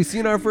mean, have you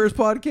seen our first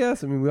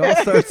podcast? I mean, we all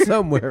start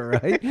somewhere,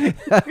 right?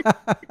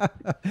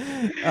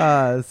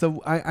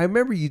 So I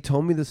remember you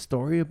told me the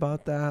story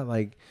about that,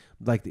 like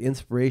the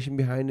inspiration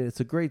behind it. It's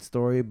a great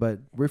story, but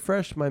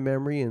refresh my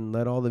memory and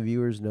let all the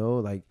viewers know,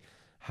 like,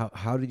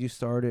 how did you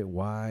start it?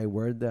 Why?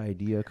 Where did the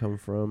idea come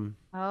from?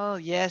 Oh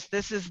yes,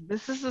 this is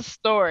a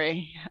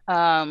story.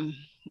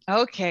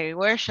 Okay,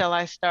 where shall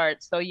I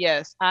start? So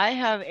yes, I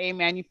have a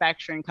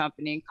manufacturing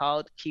company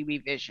called Kiwi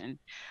Vision,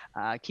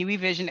 Kiwi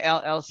Vision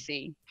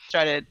LLC.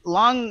 Started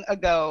long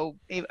ago,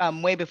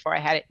 way before I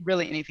had it,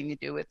 really anything to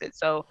do with it.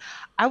 So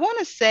I want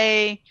to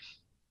say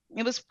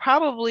it was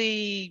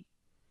probably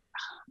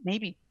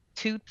maybe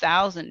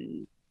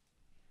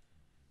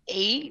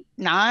 2008,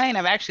 9.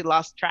 I've actually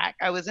lost track.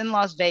 I was in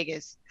Las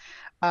Vegas.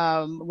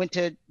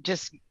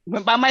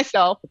 Went by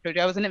myself. I told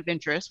you I was an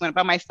adventurous. Went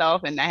by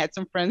myself, and I had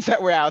some friends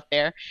that were out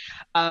there.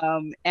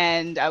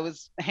 And I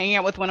was hanging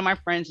out with one of my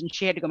friends, and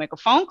she had to go make a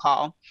phone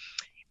call.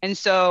 And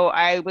so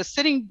I was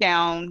sitting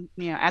down,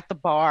 at the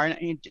bar,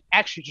 and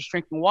actually just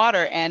drinking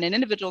water. And an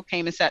individual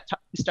came and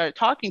started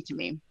talking to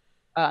me.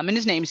 And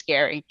his name's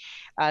Gary.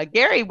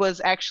 Gary was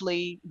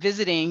actually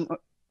visiting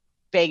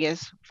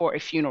Vegas for a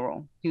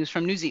funeral. He was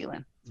from New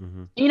Zealand.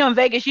 Mm-hmm. In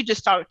Vegas, you just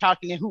start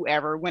talking to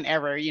whoever,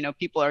 whenever,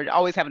 people are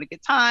always having a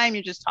good time.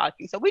 You're just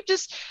talking. So we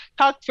just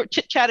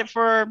chit chatted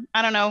for,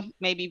 I don't know,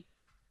 maybe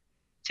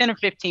 10 or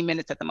 15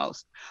 minutes at the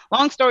most.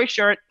 Long story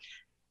short,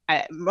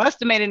 I must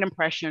have made an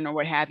impression or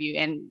what have you.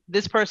 And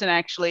this person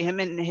actually,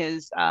 him and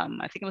his, I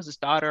think it was his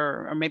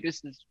daughter or maybe it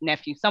was his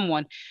nephew,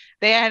 someone,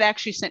 they had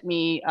actually sent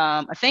me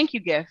a thank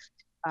you gift.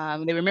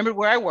 They remembered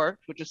where I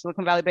worked, which was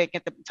Silicon Valley Bank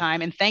at the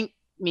time, and thanked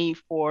me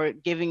for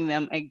giving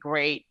them a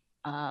great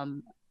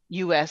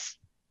U.S.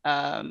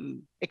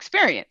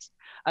 Experience,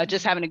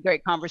 just having a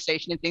great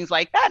conversation and things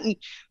like that. And,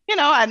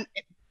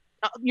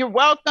 you're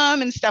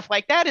welcome and stuff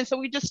like that. And so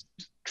we just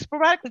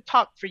sporadically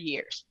talked for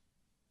years.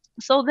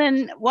 So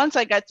then once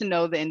I got to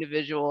know the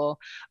individual,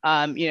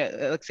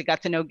 I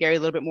got to know Gary a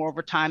little bit more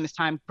over time as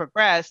time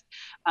progressed.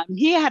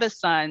 He had a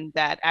son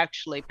that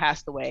actually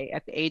passed away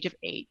at the age of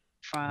 8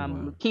 Oh, from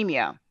wow.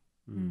 leukemia.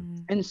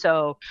 And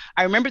so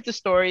I remembered the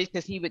stories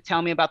because he would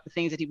tell me about the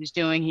things that he was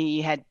doing.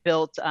 He had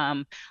built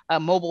a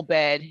mobile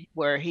bed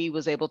where he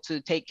was able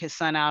to take his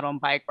son out on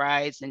bike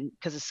rides, and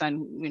because his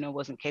son,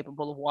 wasn't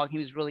capable of walking,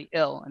 he was really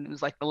ill, and it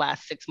was like the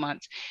last 6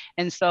 months.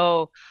 And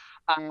so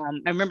I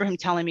remember him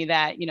telling me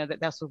that,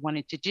 that's what he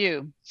wanted to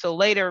do. So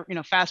later,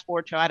 fast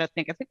forward to, I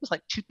think it was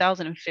like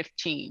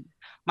 2015,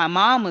 my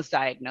mom was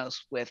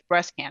diagnosed with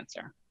breast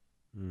cancer.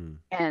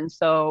 And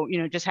so,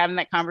 just having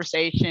that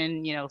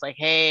conversation, it was like,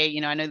 hey,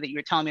 I know that you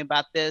were telling me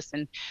about this.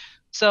 And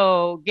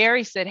so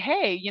Gary said,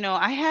 hey,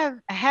 I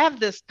have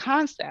this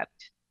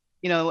concept,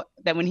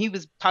 that when he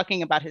was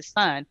talking about his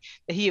son,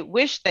 that he had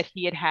wished that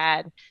he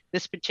had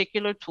this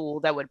particular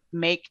tool that would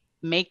make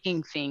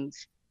making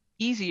things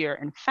easier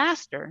and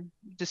faster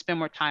to spend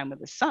more time with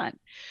his son.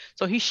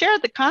 So he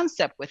shared the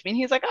concept with me, and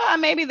he's like,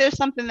 maybe there's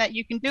something that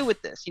you can do with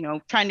this,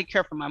 trying to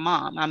care for my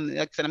mom.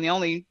 Like I said, I'm the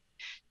only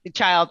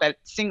child that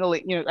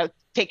singly,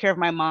 take care of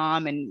my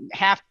mom and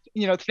half,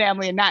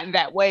 family, and not in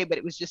that way, but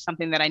it was just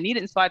something that I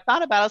needed. And so I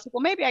thought about it. I was like,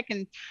 well, maybe I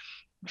can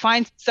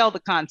sell the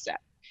concept.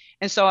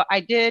 And so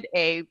I did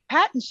a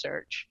patent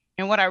search.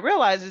 And what I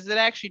realized is it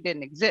actually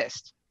didn't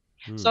exist.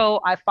 So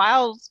I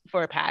filed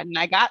for a patent.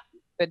 I got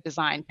the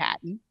design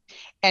patent.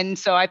 And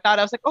so I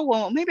was like, oh,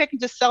 well, maybe I can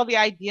just sell the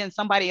idea and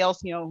somebody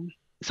else,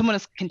 someone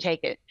else can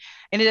take it.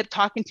 Ended up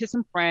talking to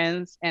some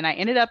friends, and I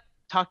ended up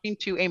talking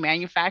to a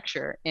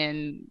manufacturer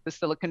in the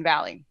Silicon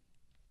Valley,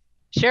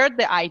 shared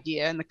the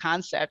idea and the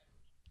concept,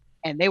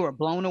 and they were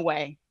blown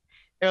away.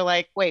 They're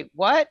like, wait,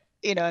 what?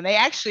 And they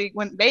actually,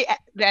 when they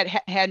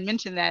had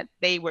mentioned that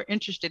they were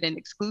interested in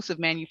exclusive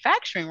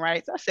manufacturing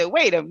rights, I said,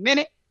 wait a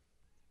minute.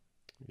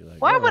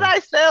 Like, why would I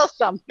sell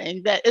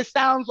something that it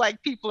sounds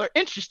like people are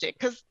interested?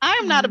 Because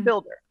I'm not a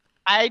builder.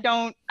 I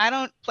don't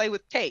play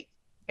with tape.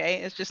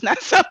 Okay, it's just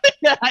not something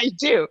that I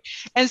do.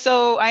 And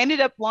so I ended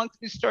up, long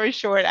story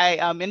short, I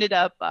ended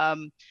up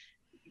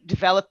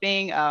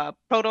developing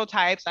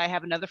prototypes. I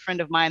have another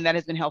friend of mine that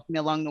has been helping me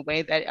along the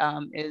way that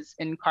is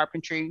in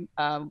carpentry,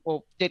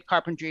 or did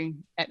carpentry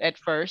at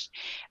first,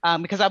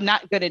 because I'm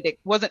not good at it,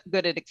 wasn't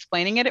good at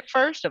explaining it at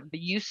first, of the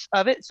use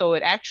of it. So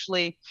it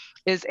actually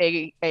is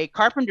a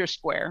carpenter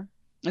square.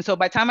 And so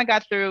by the time I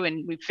got through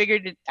and we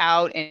figured it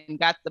out and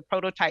got the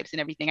prototypes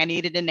and everything, I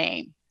needed a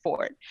name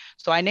for it.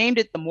 So I named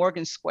it the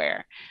Morgan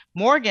Square.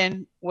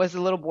 Morgan was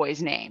the little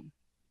boy's name.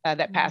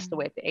 That passed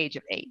away at the age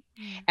of 8.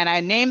 And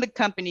I named the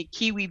company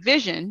Kiwi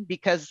Vision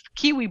because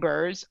kiwi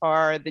birds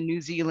are the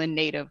New Zealand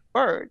native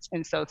birds.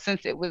 And so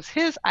since it was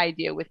his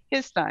idea with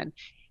his son,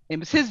 it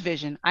was his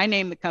vision, I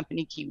named the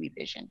company Kiwi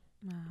Vision.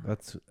 Wow.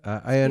 That's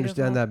I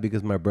understand that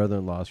because my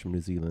brother-in-law is from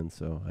New Zealand,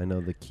 so I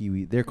know the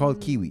kiwi. They're called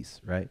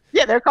kiwis, right?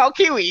 Yeah, they're called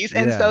kiwis.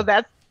 And so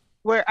that's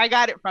where I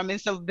got it from. And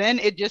so then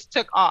it just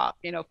took off,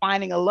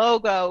 finding a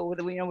logo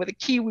with, with a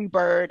kiwi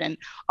bird and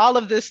all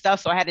of this stuff.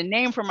 So I had a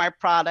name for my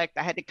product.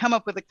 I had to come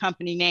up with a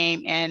company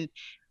name, and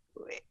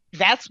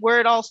that's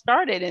where it all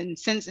started. And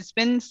since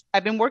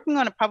I've been working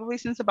on it probably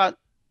since about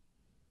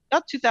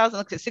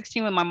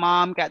 2016, when my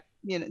mom got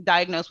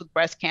diagnosed with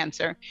breast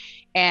cancer,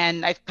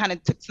 and I kind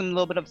of took a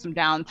little bit of some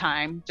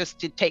downtime just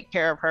to take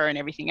care of her and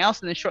everything else.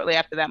 And then shortly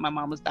after that, my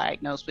mom was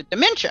diagnosed with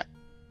dementia.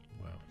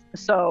 Wow.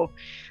 So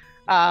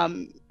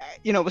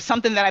it was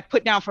something that I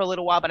put down for a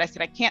little while, but I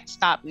said, I can't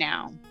stop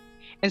now.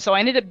 And so I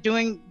ended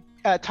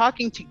up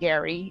talking to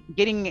Gary,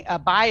 getting a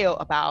bio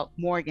about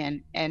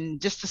Morgan,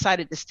 and just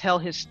decided to tell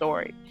his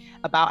story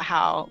about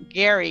how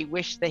Gary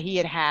wished that he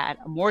had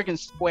a Morgan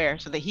Square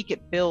so that he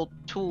could build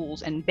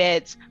tools and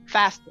beds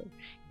faster,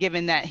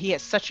 given that he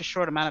had such a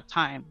short amount of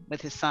time with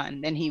his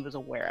son, and he was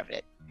aware of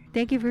it.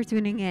 Thank you for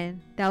tuning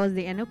in. That was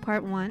the end of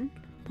part 1.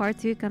 Part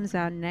 2 comes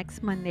out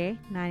next Monday,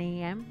 9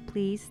 a.m.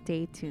 Please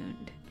stay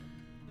tuned.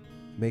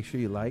 Make sure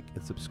you like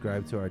and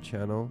subscribe to our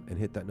channel and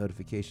hit that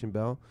notification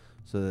bell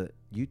so that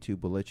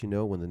YouTube will let you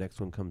know when the next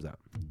one comes out.